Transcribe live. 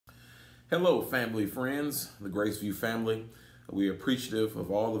Hello, family, friends, the Graceview family. We are appreciative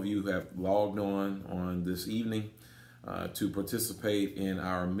of all of you who have logged on this evening to participate in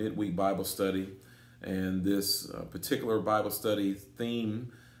our midweek Bible study. And this particular Bible study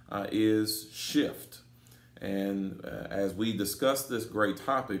theme is shift. And as we discuss this great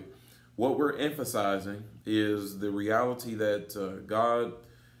topic, what we're emphasizing is the reality that God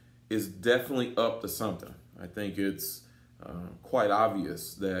is definitely up to something. I think it's quite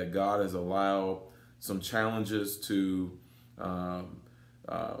obvious that God has allowed some challenges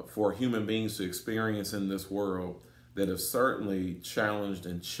for human beings to experience in this world that have certainly challenged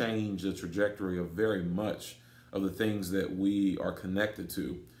and changed the trajectory of very much of the things that we are connected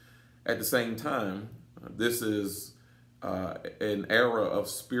to. At the same time, this is an era of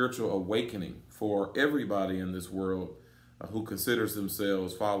spiritual awakening for everybody in this world who considers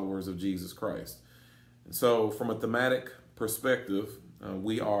themselves followers of Jesus Christ. And so from a thematic perspective,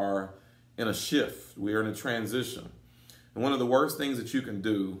 we are in a shift. We are in a transition. And one of the worst things that you can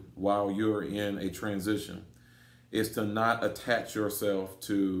do while you're in a transition is to not attach yourself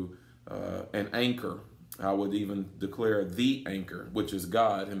to an anchor. I would even declare the anchor, which is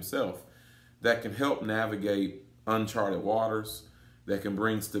God himself, that can help navigate uncharted waters, that can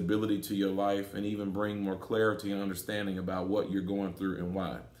bring stability to your life and even bring more clarity and understanding about what you're going through and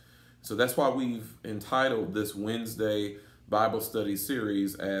why. So that's why we've entitled this Wednesday Bible study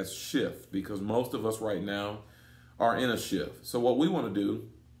series as Shift, because most of us right now are in a shift. So what we want to do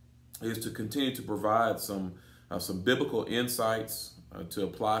is to continue to provide some biblical insights, to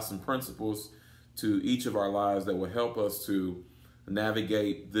apply some principles to each of our lives that will help us to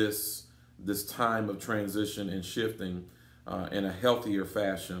navigate this time of transition and shifting in a healthier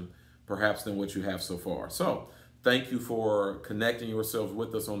fashion, perhaps than what you have so far. So thank you for connecting yourselves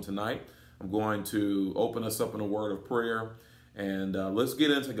with us on tonight. I'm going to open us up in a word of prayer, and let's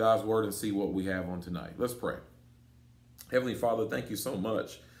get into God's word and see what we have on tonight. Let's pray. Heavenly Father, thank you so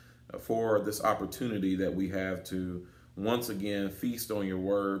much for this opportunity that we have to once again feast on your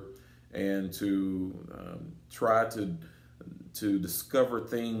word and to try to discover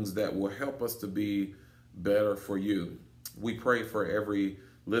things that will help us to be better for you. We pray for every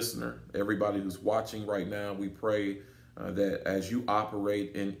listener, everybody who's watching right now. We pray that as you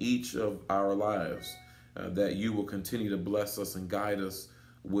operate in each of our lives, that you will continue to bless us and guide us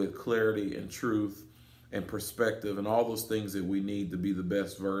with clarity and truth and perspective and all those things that we need to be the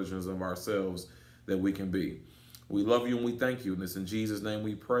best versions of ourselves that we can be. We love you and we thank you. And it's in Jesus' name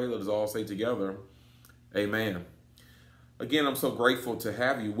we pray. Let us all say together, amen. Again, I'm so grateful to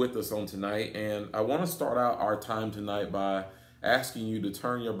have you with us on tonight. And I want to start out our time tonight by asking you to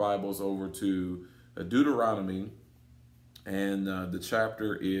turn your Bibles over to Deuteronomy, and the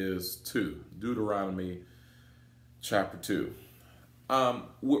chapter is 2. Deuteronomy chapter 2.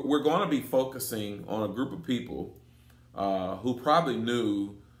 We're going to be focusing on a group of people who probably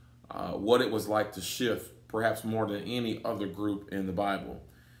knew what it was like to shift perhaps more than any other group in the Bible.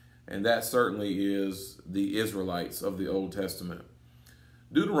 And that certainly is the Israelites of the Old Testament.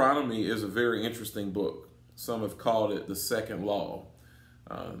 Deuteronomy is a very interesting book. Some have called it the second law.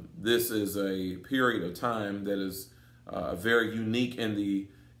 This is a period of time that is very unique in the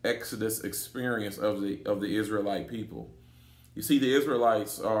Exodus experience of the Israelite people. You see, the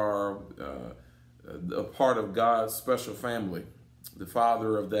Israelites are a part of God's special family. The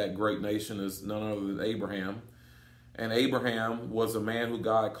father of that great nation is none other than Abraham. And Abraham was a man who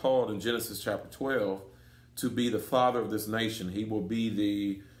God called in Genesis chapter 12 to be the father of this nation. He will be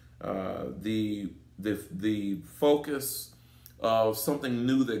the focus of something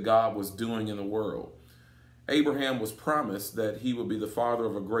new that God was doing in the world. Abraham was promised that he would be the father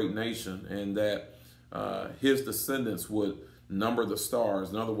of a great nation and that his descendants would number the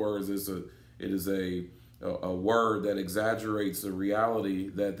stars. In other words, it is a word that exaggerates the reality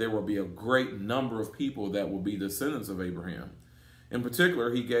that there will be a great number of people that will be descendants of Abraham. In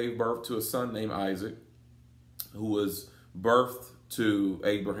particular, he gave birth to a son named Isaac, who was birthed to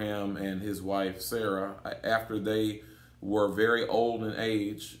Abraham and his wife Sarah after they were very old in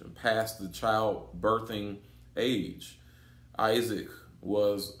age, past the childbirthing age. Isaac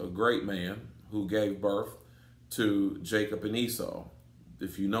was a great man who gave birth to Jacob and Esau.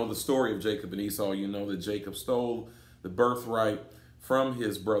 If you know the story of Jacob and Esau, you know that Jacob stole the birthright from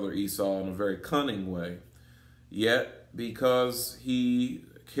his brother Esau in a very cunning way. Yet, because he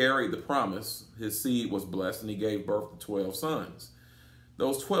carried the promise, his seed was blessed and he gave birth to 12 sons.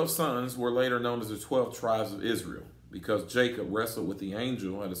 Those 12 sons were later known as the 12 tribes of Israel. Because Jacob wrestled with the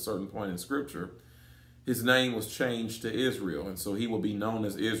angel at a certain point in Scripture, his name was changed to Israel. And so he will be known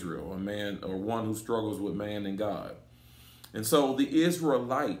as Israel, a man or one who struggles with man and God. And so the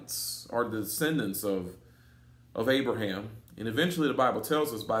Israelites are the descendants of Abraham. And eventually the Bible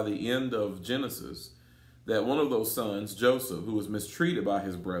tells us by the end of Genesis that one of those sons, Joseph, who was mistreated by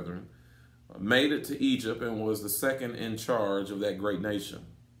his brethren, made it to Egypt and was the second in charge of that great nation.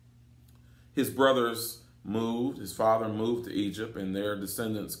 His brothers moved, his father moved to Egypt, and their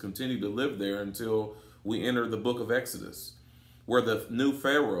descendants continued to live there until we enter the book of Exodus, where the new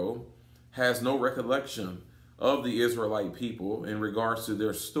Pharaoh has no recollection of the Israelite people in regards to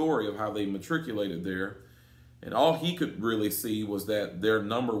their story of how they matriculated there. And all he could really see was that their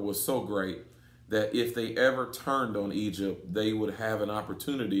number was so great that if they ever turned on Egypt, they would have an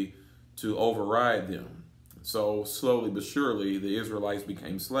opportunity to override them. So slowly but surely, the Israelites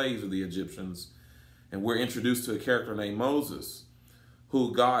became slaves of the Egyptians. And we're introduced to a character named Moses,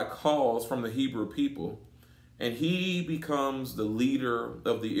 who God calls from the Hebrew people. And he becomes the leader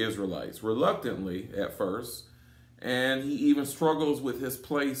of the Israelites, reluctantly at first. And he even struggles with his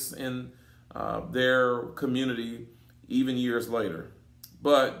place in their community even years later.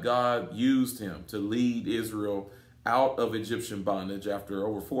 But God used him to lead Israel out of Egyptian bondage after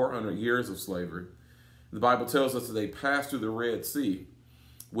over 400 years of slavery. The Bible tells us that they passed through the Red Sea,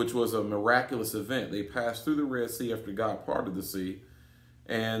 which was a miraculous event. They passed through the Red Sea after God parted the sea,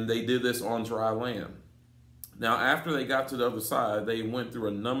 and they did this on dry land. Now, after they got to the other side, they went through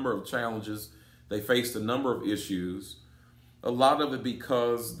a number of challenges. They faced a number of issues, a lot of it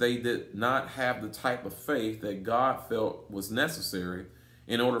because they did not have the type of faith that God felt was necessary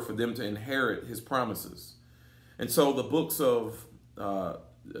in order for them to inherit his promises. And so the books of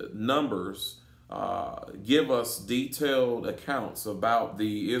Numbers give us detailed accounts about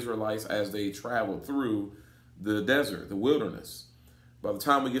the Israelites as they traveled through the desert, the wilderness. By the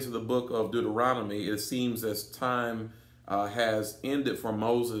time we get to the book of Deuteronomy, it seems as time has ended for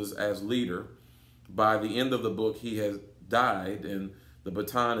Moses as leader. By the end of the book, he has died and the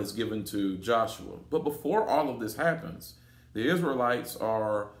baton is given to Joshua. But before all of this happens, the Israelites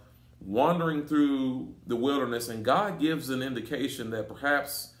are wandering through the wilderness, and God gives an indication that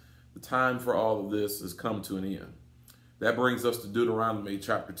perhaps the time for all of this has come to an end. That brings us to Deuteronomy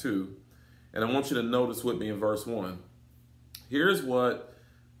chapter 2. And I want you to notice with me in verse 1. Here's what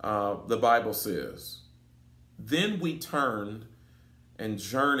the Bible says. Then we turned and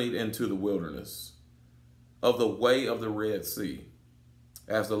journeyed into the wilderness of the way of the Red Sea,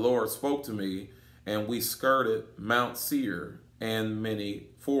 as the Lord spoke to me, and we skirted Mount Seir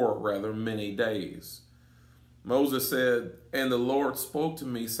for many days. Moses said, and the Lord spoke to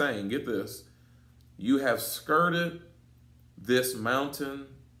me saying, get this, you have skirted this mountain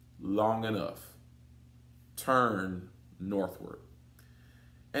long enough. Turn northward.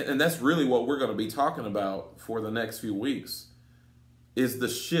 And that's really what we're going to be talking about for the next few weeks, is the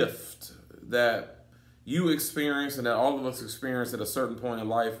shift that you experience and that all of us experience at a certain point in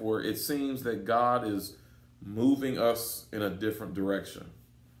life where it seems that God is moving us in a different direction.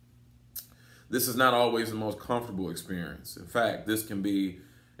 This is not always the most comfortable experience. In fact, this can be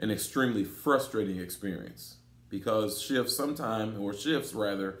an extremely frustrating experience because shifts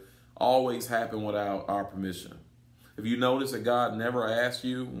always happen without our permission. Have you noticed that God never asks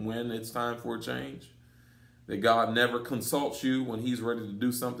you when it's time for a change? That God never consults you when he's ready to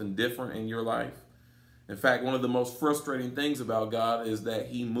do something different in your life? In fact, one of the most frustrating things about God is that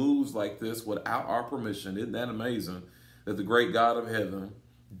he moves like this without our permission. Isn't that amazing? That the great God of heaven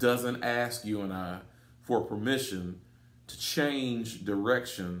doesn't ask you and I for permission to change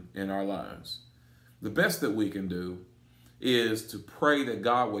direction in our lives. The best that we can do is to pray that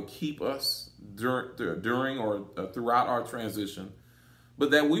God would keep us during or throughout our transition,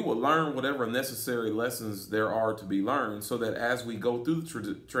 but that we will learn whatever necessary lessons there are to be learned so that as we go through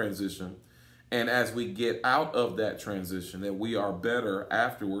the transition and as we get out of that transition, that we are better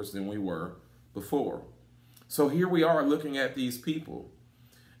afterwards than we were before. So here we are looking at these people.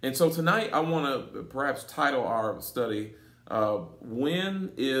 And so tonight I want to perhaps title our study,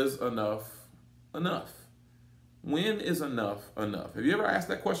 When is Enough Enough? When is enough enough? Have you ever asked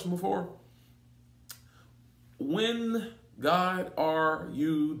that question before? When, God, are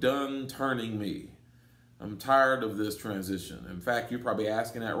you done turning me? I'm tired of this transition. In fact, you're probably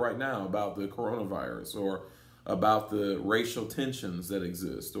asking that right now about the coronavirus or about the racial tensions that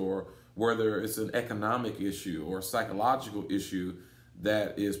exist, or whether it's an economic issue or a psychological issue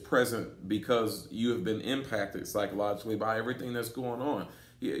that is present because you have been impacted psychologically by everything that's going on.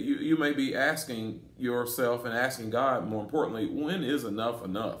 You may be asking yourself and asking God, more importantly, when is enough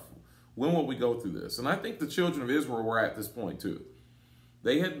enough? When will we go through this? And I think the children of Israel were at this point too.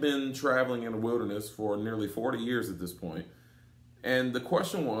 They had been traveling in the wilderness for nearly 40 years at this point. And the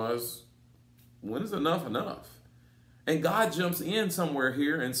question was, when is enough enough? And God jumps in somewhere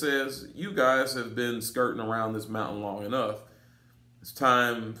here and says, you guys have been skirting around this mountain long enough. It's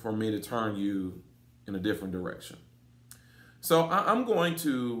time for me to turn you in a different direction. So I'm going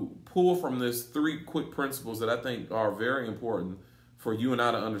to pull from this 3 quick principles that I think are very important for you and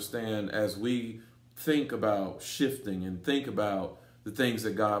I to understand as we think about shifting and think about the things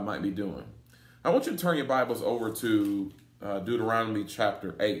that God might be doing. I want you to turn your Bibles over to Deuteronomy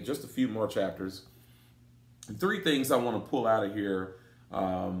chapter 8, just a few more chapters. 3 things I want to pull out of here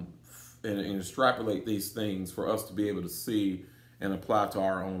and extrapolate these things for us to be able to see and apply to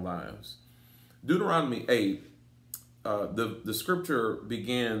our own lives. Deuteronomy 8, the scripture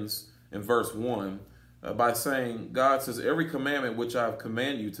begins in verse 1 by saying, God says, every commandment which I have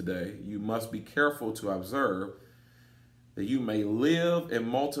commanded you today, you must be careful to observe, that you may live and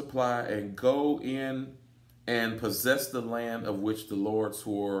multiply and go in and possess the land of which the Lord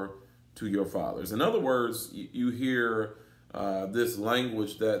swore to your fathers. In other words, you hear this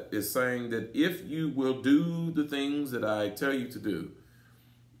language that is saying that if you will do the things that I tell you to do,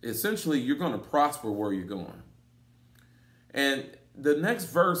 essentially you're going to prosper where you're going. And the next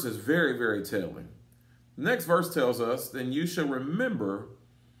verse is very, very telling. The next verse tells us, then you shall remember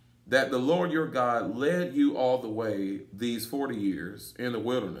that the Lord your God led you all the way these 40 years in the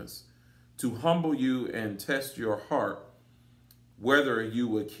wilderness to humble you and test your heart, whether you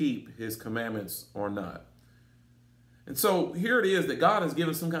would keep his commandments or not. And so here it is that God has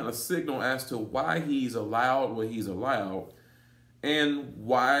given some kind of signal as to why he's allowed what he's allowed and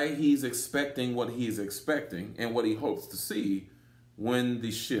why he's expecting what he's expecting and what he hopes to see when the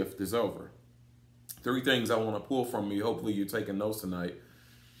shift is over. 3 things I want to pull from you. Hopefully you're taking notes tonight.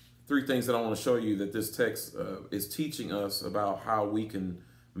 3 things that I want to show you that this text is teaching us about how we can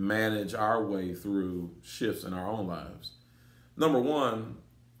manage our way through shifts in our own lives. Number 1,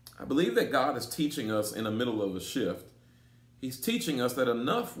 I believe that God is teaching us in the middle of a shift. He's teaching us that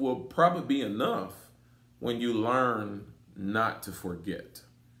enough will probably be enough when you learn not to forget.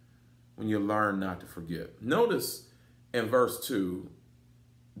 When you learn not to forget. Notice in verse 2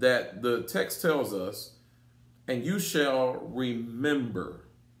 that the text tells us, and you shall remember.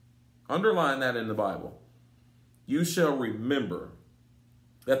 Underline that in the Bible. You shall remember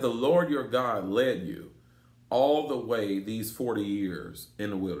that the Lord your God led you all the way these 40 years in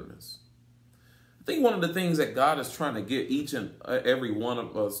the wilderness. I think one of the things that God is trying to get each and every one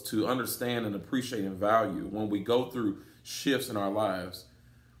of us to understand and appreciate and value when we go through shifts in our lives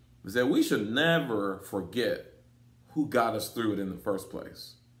is that we should never forget who got us through it in the first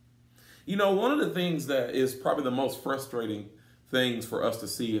place. You know, one of the things that is probably the most frustrating things for us to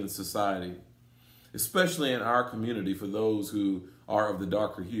see in society, especially in our community for those who are of the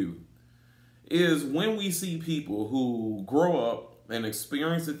darker hue, is when we see people who grow up and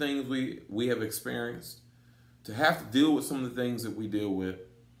experience the things we have experienced, to have to deal with some of the things that we deal with,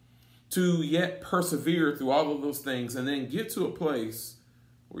 to yet persevere through all of those things and then get to a place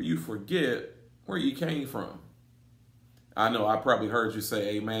where you forget where you came from. I know I probably heard you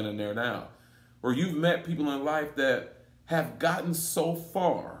say amen in there now. Or you've met people in life that have gotten so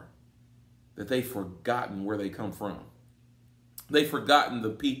far that they've forgotten where they come from. They've forgotten the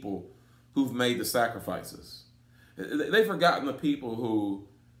people who've made the sacrifices. They've forgotten the people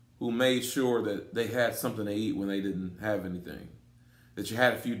who made sure that they had something to eat when they didn't have anything. That you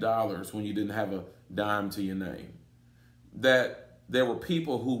had a few dollars when you didn't have a dime to your name. That there were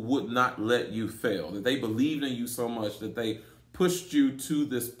people who would not let you fail. That they believed in you so much that they pushed you to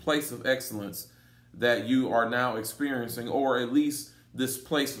this place of excellence that you are now experiencing, or at least this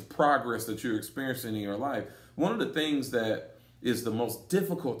place of progress that you're experiencing in your life. One of the things that is the most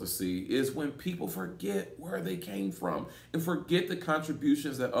difficult to see is when people forget where they came from and forget the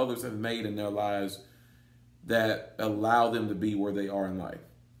contributions that others have made in their lives that allow them to be where they are in life.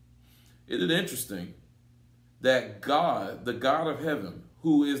 It is interesting that God, the God of heaven,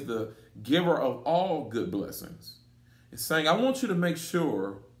 who is the giver of all good blessings, is saying, I want you to make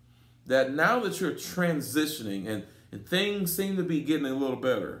sure that now that you're transitioning and things seem to be getting a little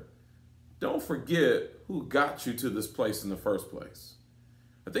better, don't forget who got you to this place in the first place.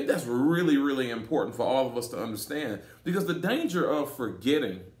 I think that's really, really important for all of us to understand, because the danger of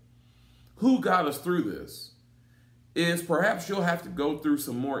forgetting who got us through this is perhaps you'll have to go through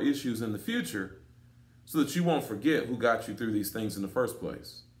some more issues in the future so that you won't forget who got you through these things in the first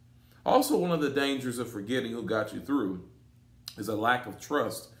place. Also, one of the dangers of forgetting who got you through is a lack of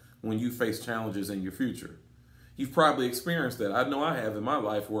trust when you face challenges in your future. You've probably experienced that. I know I have in my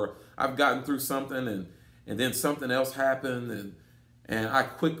life, where I've gotten through something and then something else happened and I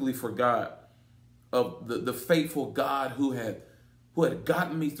quickly forgot of the faithful God who had who had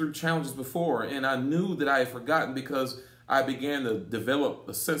gotten me through challenges before. And I knew that I had forgotten because I began to develop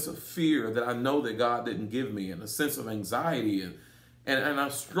a sense of fear that I know that God didn't give me, and a sense of anxiety. And I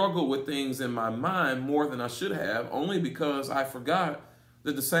struggled with things in my mind more than I should have, only because I forgot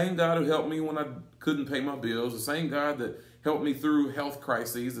that the same God who helped me when I couldn't pay my bills, the same God that helped me through health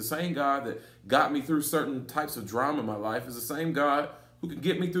crises, the same God that got me through certain types of drama in my life, is the same God who can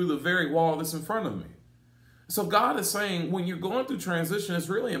get me through the very wall that's in front of me. So God is saying, when you're going through transition, it's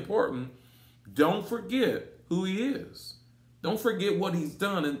really important. Don't forget who he is. Don't forget what he's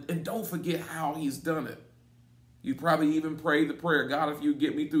done, and don't forget how he's done it. You probably even prayed the prayer, God, if you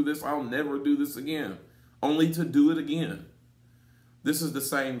get me through this, I'll never do this again, only to do it again. This is the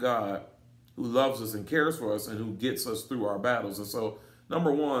same God who loves us and cares for us and who gets us through our battles. And so,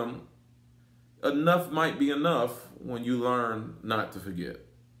 number one, enough might be enough when you learn not to forget.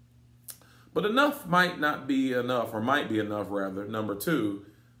 But enough might not be enough, or might be enough rather, number two,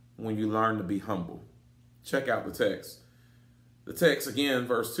 when you learn to be humble. Check out the text. The text again,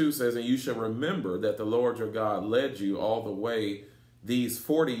 verse 2 says, and you shall remember that the Lord your God led you all the way these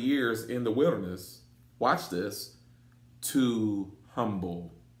 40 years in the wilderness. Watch this. To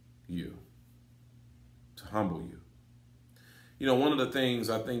humble you. To humble you. You know, one of the things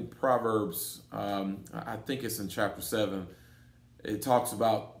I think Proverbs, I think it's in chapter 7, it talks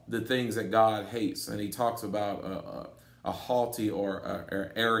about the things that God hates. And he talks about a haughty or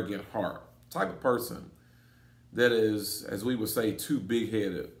arrogant heart. Type of person that is, as we would say, too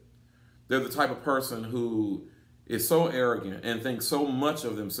big-headed. They're the type of person who is so arrogant and thinks so much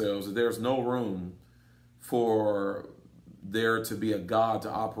of themselves that there's no room for there to be a God to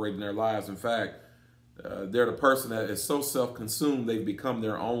operate in their lives. In fact, they're the person that is so self-consumed they've become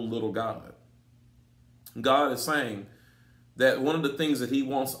their own little God. God is saying that one of the things that he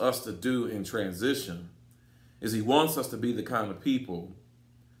wants us to do in transition is he wants us to be the kind of people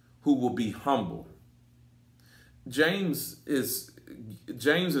who will be humble. James is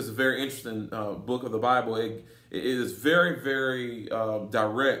a very interesting book of the Bible. It is very, very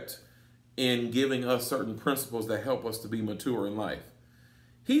direct in giving us certain principles that help us to be mature in life.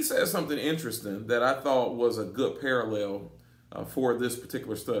 He says something interesting that I thought was a good parallel for this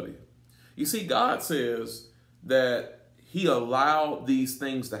particular study. You see, God says that he allowed these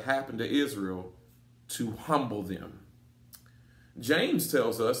things to happen to Israel to humble them. James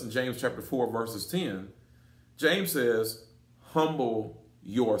tells us in James chapter 4, verses 10, James says, humble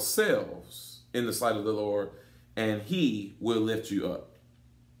yourselves in the sight of the Lord, and he will lift you up.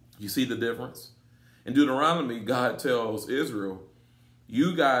 You see the difference? In Deuteronomy, God tells Israel,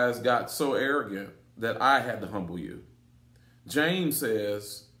 you guys got so arrogant that I had to humble you. James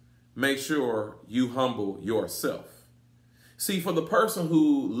says, make sure you humble yourself. See, for the person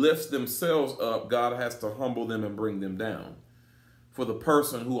who lifts themselves up, God has to humble them and bring them down. For the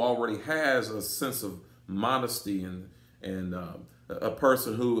person who already has a sense of modesty and a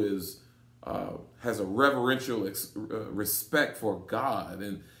person who is has a reverential respect for God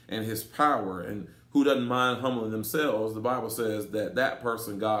and his power, and who doesn't mind humbling themselves, the Bible says that that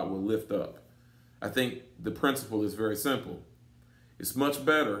person God will lift up. I think the principle is very simple. It's much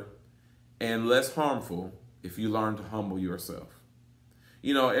better and less harmful if you learn to humble yourself.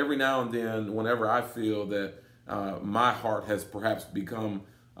 You know, every now and then, whenever I feel that my heart has perhaps become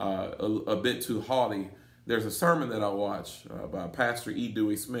a bit too haughty, there's a sermon that I watch by Pastor E.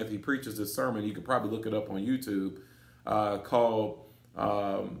 Deut Smith. He preaches this sermon. You could probably look it up on YouTube, called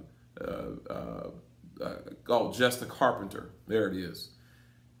Just a Carpenter. There it is.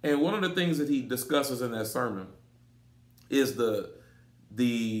 And one of the things that he discusses in that sermon is the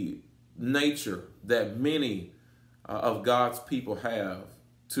nature that many of God's people have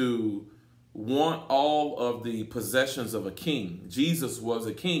to want all of the possessions of a king. Jesus was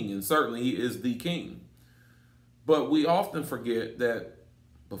a king, and certainly he is the king. But we often forget that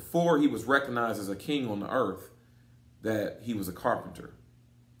before he was recognized as a king on the earth, that he was a carpenter.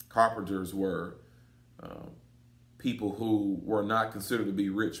 Carpenters were people who were not considered to be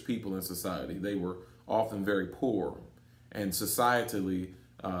rich people in society. They were often very poor and societally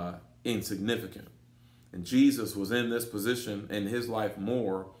insignificant. And Jesus was in this position in his life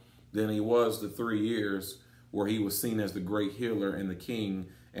more than he was the 3 years where he was seen as the great healer and the king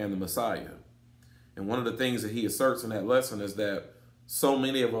and the Messiah. And one of the things that he asserts in that lesson is that so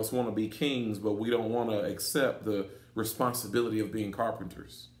many of us want to be kings, but we don't want to accept the responsibility of being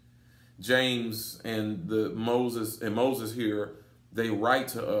carpenters. James and Moses here, they write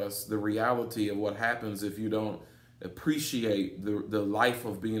to us the reality of what happens if you don't appreciate the life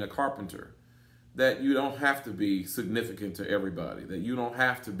of being a carpenter. That you don't have to be significant to everybody, that you don't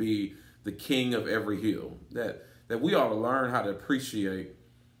have to be the king of every hill, that that we ought to learn how to appreciate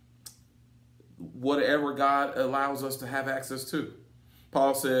whatever God allows us to have access to.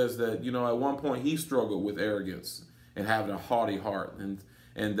 Paul says that, at one point he struggled with arrogance and having a haughty heart,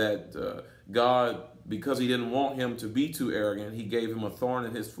 and that God, because he didn't want him to be too arrogant, he gave him a thorn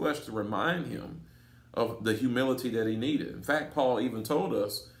in his flesh to remind him of the humility that he needed. In fact, Paul even told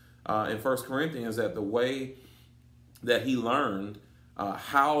us in 1 Corinthians that the way that he learned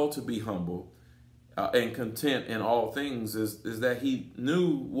how to be humble and content in all things is that he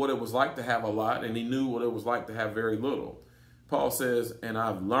knew what it was like to have a lot, and he knew what it was like to have very little. Paul says, and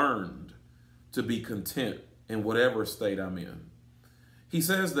I've learned to be content in whatever state I'm in. He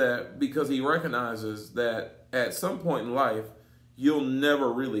says that because he recognizes that at some point in life, you'll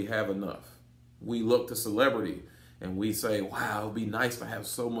never really have enough. We look to celebrity and we say, wow, it'd be nice to have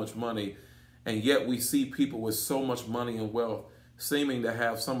so much money. And yet we see people with so much money and wealth seeming to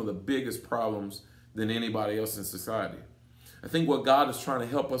have some of the biggest problems than anybody else in society. I think what God is trying to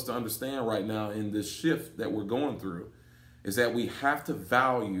help us to understand right now in this shift that we're going through is that we have to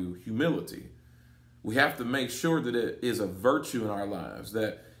value humility. We have to make sure that it is a virtue in our lives,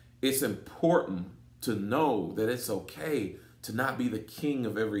 that it's important to know that it's okay to not be the king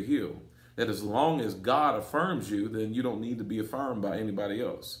of every hill, that as long as God affirms you, then you don't need to be affirmed by anybody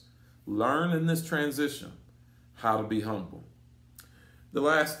else. Learn in this transition how to be humble. The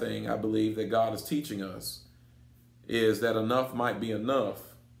last thing I believe that God is teaching us is that enough might be enough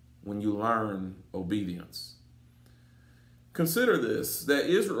when you learn obedience. Consider this, that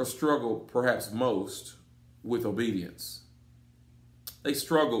Israel struggled perhaps most with obedience. They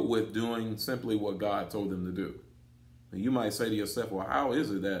struggled with doing simply what God told them to do. And you might say to yourself, well, how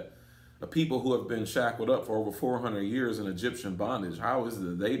is it that a people who have been shackled up for over 400 years in Egyptian bondage, how is it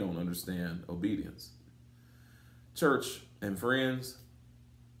that they don't understand obedience? Church and friends,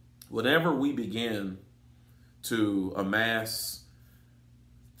 whenever we begin to amass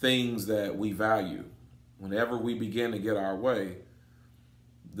things that we value, whenever we begin to get our way,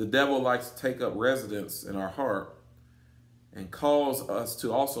 the devil likes to take up residence in our heart and cause us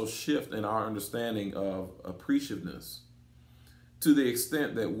to also shift in our understanding of appreciativeness to the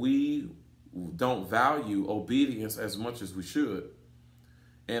extent that we don't value obedience as much as we should.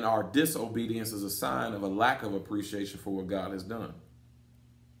 And our disobedience is a sign of a lack of appreciation for what God has done.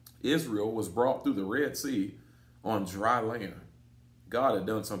 Israel was brought through the Red Sea on dry land. God had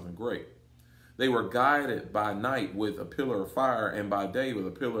done something great. They were guided by night with a pillar of fire and by day with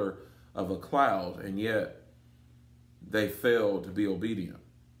a pillar of a cloud, and yet they failed to be obedient.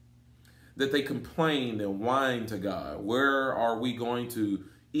 That they complained and whined to God, where are we going to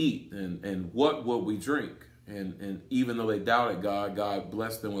eat and what will we drink? And even though they doubted God, God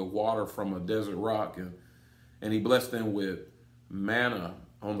blessed them with water from a desert rock, and he blessed them with manna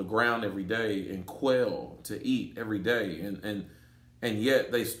on the ground every day and quail to eat every day. And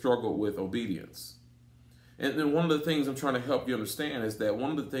yet they struggled with obedience. And then one of the things I'm trying to help you understand is that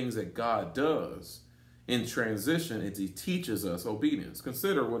one of the things that God does in transition is he teaches us obedience.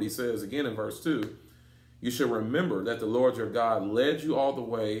 Consider what he says again in verse 2. You should remember that the Lord your God led you all the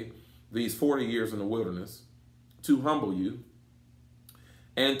way these 40 years in the wilderness to humble you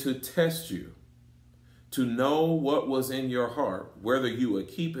and to test you, to know what was in your heart, whether you would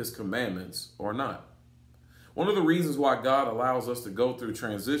keep his commandments or not. One of the reasons why God allows us to go through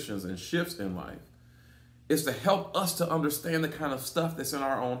transitions and shifts in life is to help us to understand the kind of stuff that's in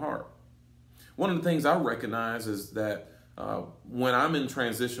our own heart. One of the things I recognize is that when I'm in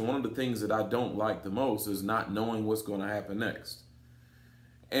transition, one of the things that I don't like the most is not knowing what's going to happen next.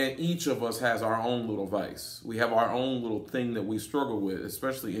 And each of us has our own little vice. We have our own little thing that we struggle with,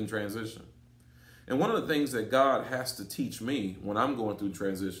 especially in transition. And one of the things that God has to teach me when I'm going through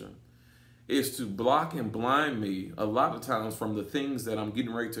transition is to block and blind me a lot of times from the things that I'm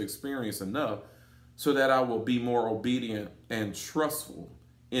getting ready to experience enough so that I will be more obedient and trustful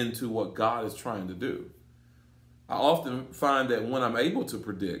into what God is trying to do. I often find that when I'm able to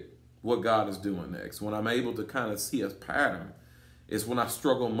predict what God is doing next, when I'm able to kind of see a pattern, is when I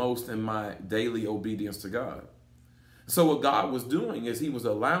struggle most in my daily obedience to God. So what God was doing is he was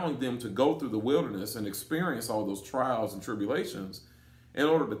allowing them to go through the wilderness and experience all those trials and tribulations in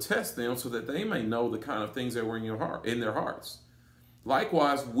order to test them so that they may know the kind of things that were in their hearts.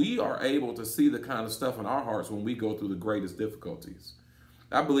 Likewise, we are able to see the kind of stuff in our hearts when we go through the greatest difficulties.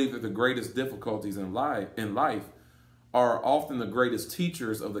 I believe that the greatest difficulties in life are often the greatest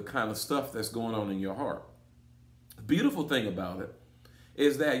teachers of the kind of stuff that's going on in your heart. The beautiful thing about it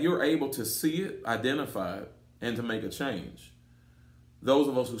is that you're able to see it, identify it, and to make a change. Those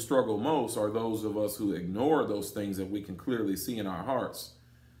of us who struggle most are those of us who ignore those things that we can clearly see in our hearts,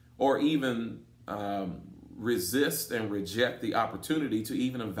 or even resist and reject the opportunity to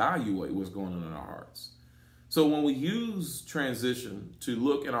even evaluate what's going on in our hearts. So when we use transition to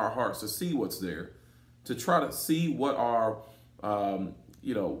look in our hearts to see what's there, to try to see what are,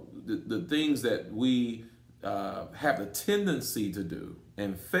 the things that we have the tendency to do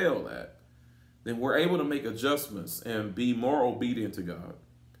and fail at, then we're able to make adjustments and be more obedient to God.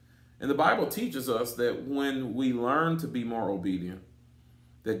 And the Bible teaches us that when we learn to be more obedient,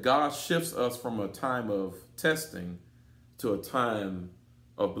 that God shifts us from a time of testing to a time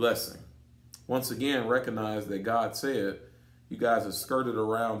of blessing. Once again, recognize that God said, you guys have skirted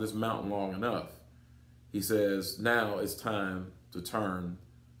around this mountain long enough. He says, now it's time to turn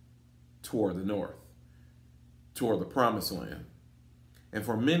toward the north, toward the promised land. And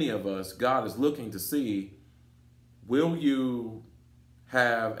for many of us, God is looking to see, will you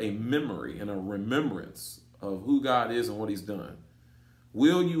have a memory and a remembrance of who God is and what he's done?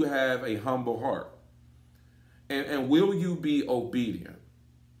 Will you have a humble heart? And will you be obedient?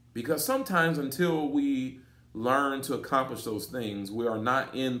 Because sometimes until we learn to accomplish those things, we are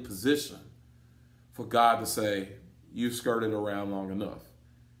not in position for God to say, you've skirted around long enough.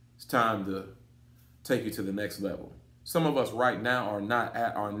 It's time to take you to the next level. Some of us right now are not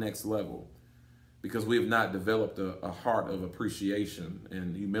at our next level because we have not developed a heart of appreciation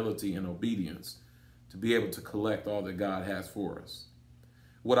and humility and obedience to be able to collect all that God has for us.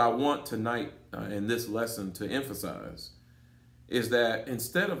 What I want tonight in this lesson to emphasize is that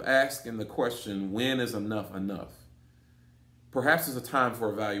instead of asking the question, when is enough enough? Perhaps it's a time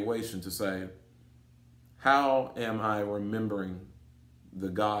for evaluation to say, how am I remembering the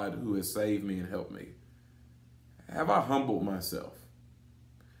God who has saved me and helped me? Have I humbled myself?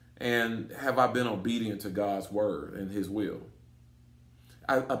 And have I been obedient to God's word and his will?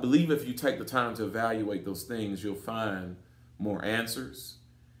 I believe if you take the time to evaluate those things, you'll find more answers,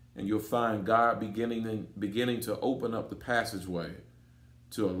 and you'll find God beginning to open up the passageway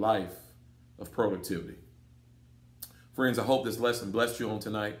to a life of productivity. Friends, I hope this lesson blessed you on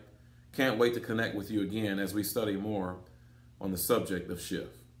tonight. Can't wait to connect with you again as we study more on the subject of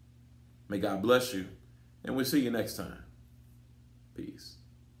shift. May God bless you, and we'll see you next time. Peace.